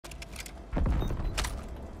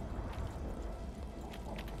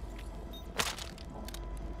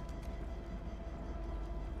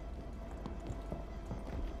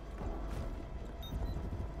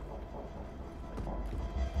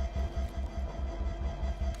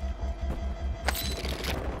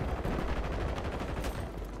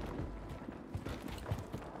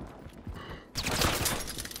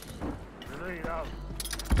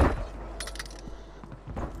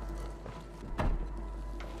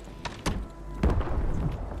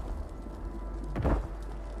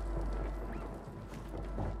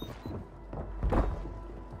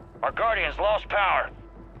Our Guardian's lost power.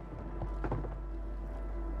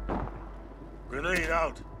 Grenade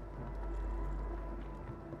out.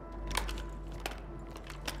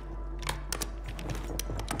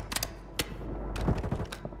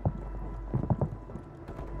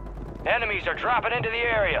 Enemies are dropping into the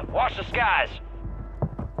area. Watch the skies.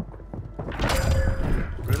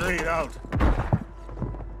 Grenade out.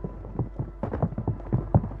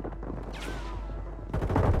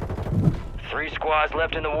 Three squads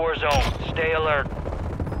left in the war zone. Stay alert.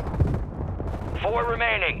 4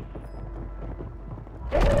 remaining.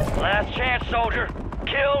 Last chance, soldier.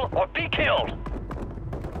 Kill or be killed.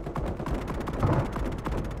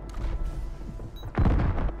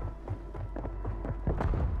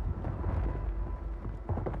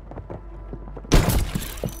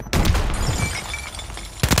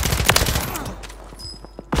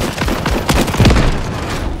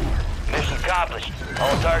 Mission accomplished.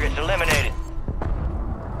 All targets eliminated.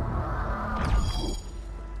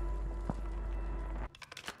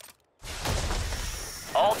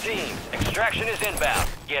 All teams, extraction is inbound.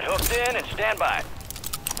 Get hooked in and stand by.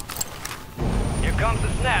 Here comes the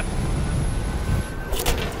snap.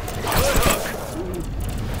 Good hook.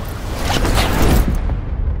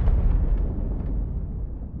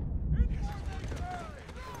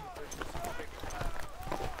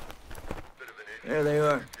 There they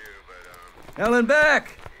are. Helen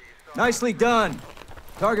back! Nicely done.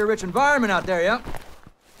 Target-rich environment out there, yep.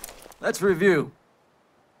 Let's review.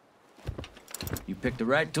 You picked the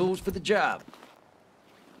right tools for the job.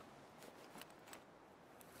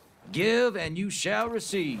 Give and you shall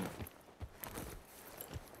receive.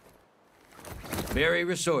 Very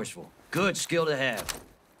resourceful. Good skill to have.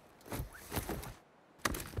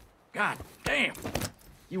 God damn!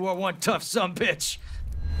 You are one tough sumbitch.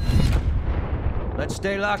 Let's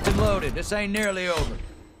stay locked and loaded. This ain't nearly over.